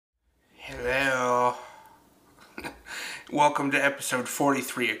Welcome to episode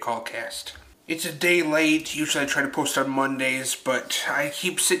 43 of Callcast. It's a day late. Usually I try to post on Mondays, but I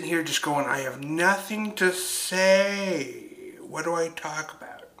keep sitting here just going, I have nothing to say. What do I talk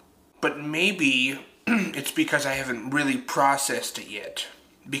about? But maybe it's because I haven't really processed it yet.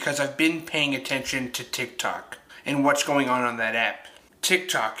 Because I've been paying attention to TikTok and what's going on that app.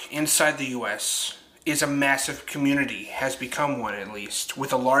 TikTok, inside the US, is a massive community, has become one at least,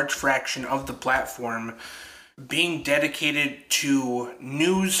 with a large fraction of the platform being dedicated to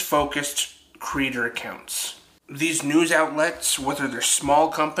news-focused creator accounts. These news outlets, whether they're small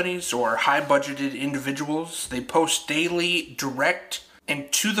companies or high-budgeted individuals, they post daily, direct,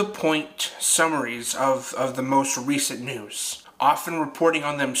 and to-the-point summaries of the most recent news, often reporting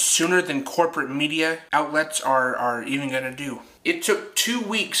on them sooner than corporate media outlets are even going to do. It took 2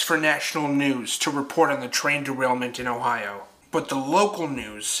 weeks for national news to report on the train derailment in Ohio. But the local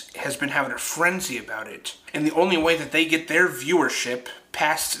news has been having a frenzy about it. And the only way that they get their viewership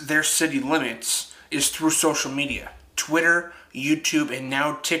past their city limits is through social media. Twitter, YouTube, and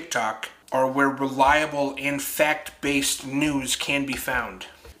now TikTok are where reliable and fact-based news can be found.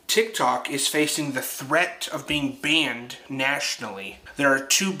 TikTok is facing the threat of being banned nationally. There are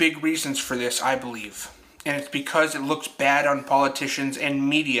two big reasons for this, I believe. And it's because it looks bad on politicians and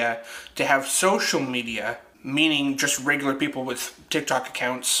media to have social media, meaning just regular people with TikTok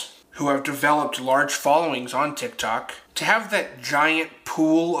accounts who have developed large followings on TikTok, to have that giant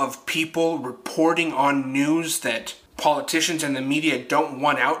pool of people reporting on news that politicians and the media don't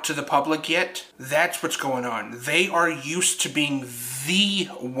want out to the public yet. That's what's going on. They are used to being the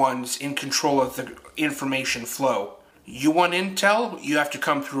ones in control of the information flow. You want intel? You have to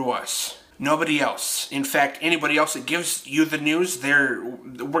come through us. Nobody else. In fact, anybody else that gives you the news, we're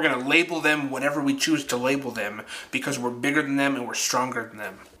going to label them whatever we choose to label them because we're bigger than them and we're stronger than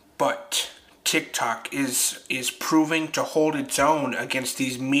them. But TikTok is proving to hold its own against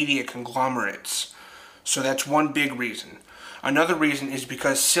these media conglomerates. So that's one big reason. Another reason is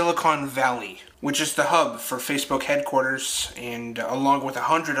because Silicon Valley, which is the hub for Facebook headquarters, and along with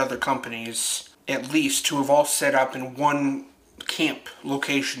 100 other companies, at least, who have all set up in one camp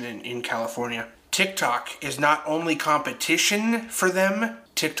location in California. TikTok is not only competition for them,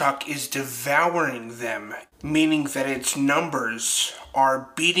 TikTok is devouring them, meaning that its numbers are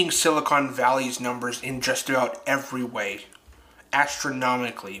beating Silicon Valley's numbers in just about every way,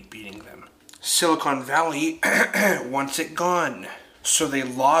 astronomically beating them. Silicon Valley wants it gone. So they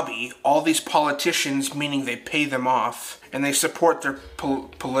lobby all these politicians, meaning they pay them off, and they support their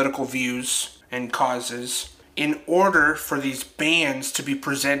political views and causes, in order for these bans to be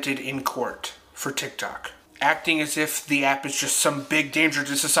presented in court for TikTok. Acting as if the app is just some big danger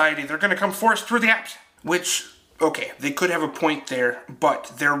to society. They're going to come force through the apps. Which, okay, they could have a point there,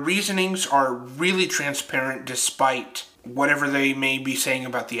 but their reasonings are really transparent despite whatever they may be saying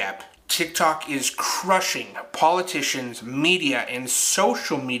about the app. TikTok is crushing politicians, media, and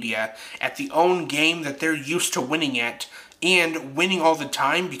social media at the own game that they're used to winning at, and winning all the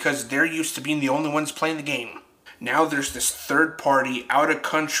time because they're used to being the only ones playing the game. Now there's this third-party,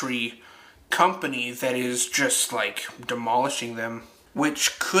 out-of-country company that is just, demolishing them,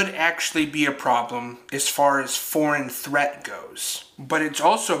 which could actually be a problem as far as foreign threat goes. But it's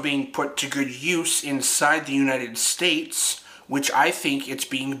also being put to good use inside the United States, which I think it's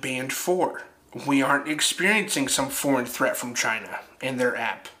being banned for. We aren't experiencing some foreign threat from China and their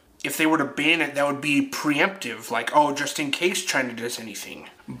app. If they were to ban it, that would be preemptive, just in case China does anything.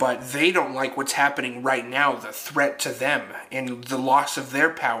 But they don't like what's happening right now, the threat to them, and the loss of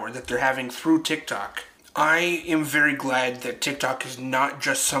their power that they're having through TikTok. I am very glad that TikTok is not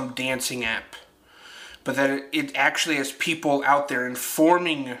just some dancing app, but that it actually has people out there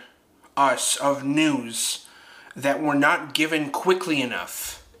informing us of news that were not given quickly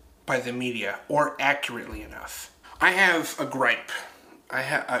enough by the media or accurately enough. I have a gripe. I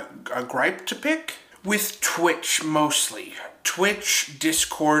have a gripe to pick with Twitch mostly. Twitch,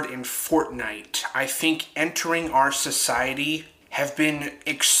 Discord, and Fortnite, I think entering our society have been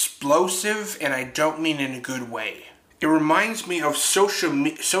explosive, and I don't mean in a good way. It reminds me of social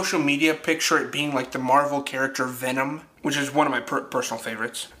media, picture it being like the Marvel character Venom, which is one of my personal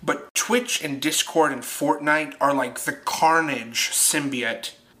favorites. But Twitch and Discord and Fortnite are like the Carnage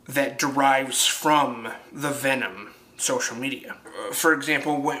symbiote that derives from the Venom social media. For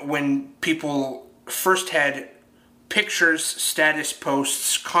example, when people first had pictures, status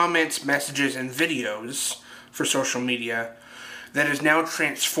posts, comments, messages, and videos for social media, that is now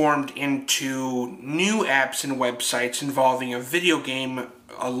transformed into new apps and websites involving a video game,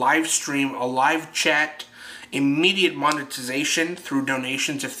 a live stream, a live chat, immediate monetization through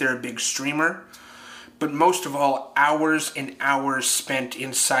donations if they're a big streamer, but most of all, hours and hours spent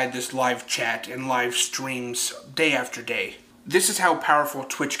inside this live chat and live streams day after day. This is how powerful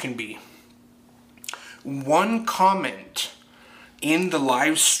Twitch can be. One comment in the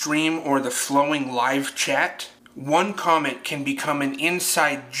live stream or the flowing live chat, one comment can become an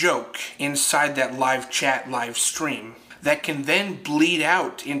inside joke inside that live chat live stream that can then bleed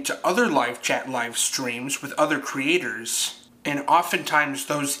out into other live chat live streams with other creators. And oftentimes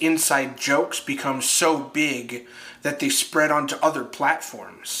those inside jokes become so big that they spread onto other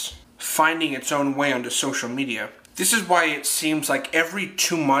platforms, finding its own way onto social media. This is why it seems like every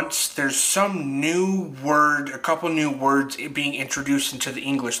 2 months there's some new word, a couple new words being introduced into the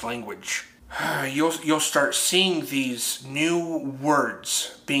English language. You'll start seeing these new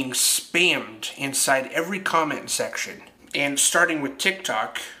words being spammed inside every comment section. And starting with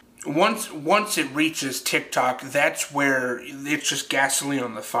TikTok, once it reaches TikTok, that's where it's just gasoline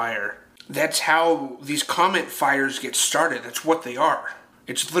on the fire. That's how these comment fires get started. That's what they are.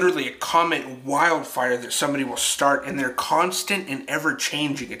 It's literally a comment wildfire that somebody will start, and they're constant and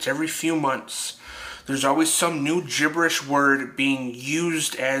ever-changing. It's every few months. There's always some new gibberish word being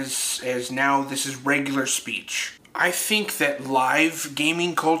used as now this is regular speech. I think that live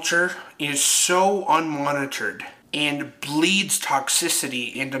gaming culture is so unmonitored and bleeds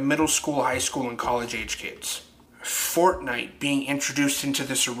toxicity into middle school, high school, and college age kids. Fortnite being introduced into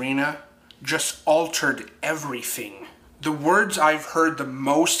this arena just altered everything. The words I've heard the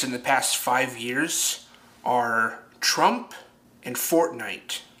most in the past 5 years are Trump and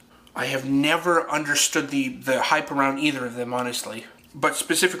Fortnite. I have never understood the hype around either of them, honestly. But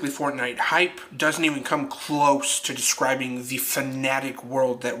specifically Fortnite, hype doesn't even come close to describing the fanatic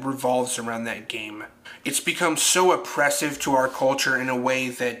world that revolves around that game. It's become so oppressive to our culture in a way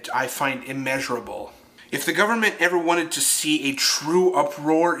that I find immeasurable. If the government ever wanted to see a true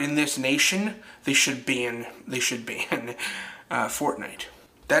uproar in this nation, they should ban Fortnite.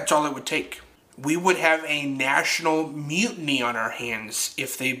 That's all it would take. We would have a national mutiny on our hands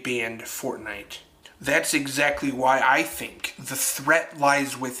if they banned Fortnite. That's exactly why I think the threat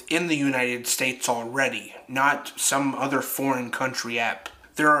lies within the United States already, not some other foreign country app.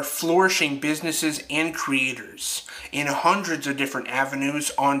 There are flourishing businesses and creators in hundreds of different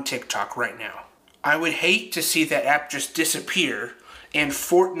avenues on TikTok right now. I would hate to see that app just disappear and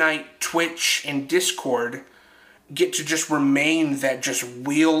Fortnite, Twitch, and Discord get to just remain that just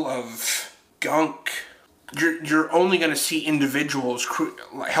wheel of gunk. You're only going to see individuals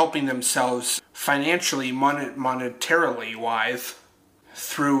helping themselves financially, monetarily wise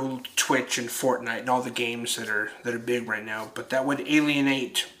through Twitch and Fortnite and all the games that are big right now. But that would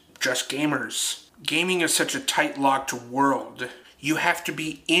alienate just gamers. Gaming is such a tight-locked world. You have to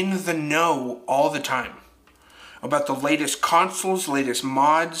be in the know all the time about the latest consoles, latest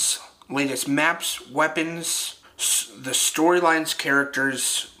mods, latest maps, weapons, the storylines,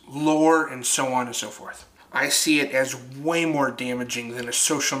 characters, lore, and so on and so forth. I see it as way more damaging than a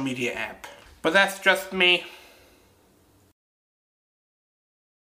social media app. But that's just me.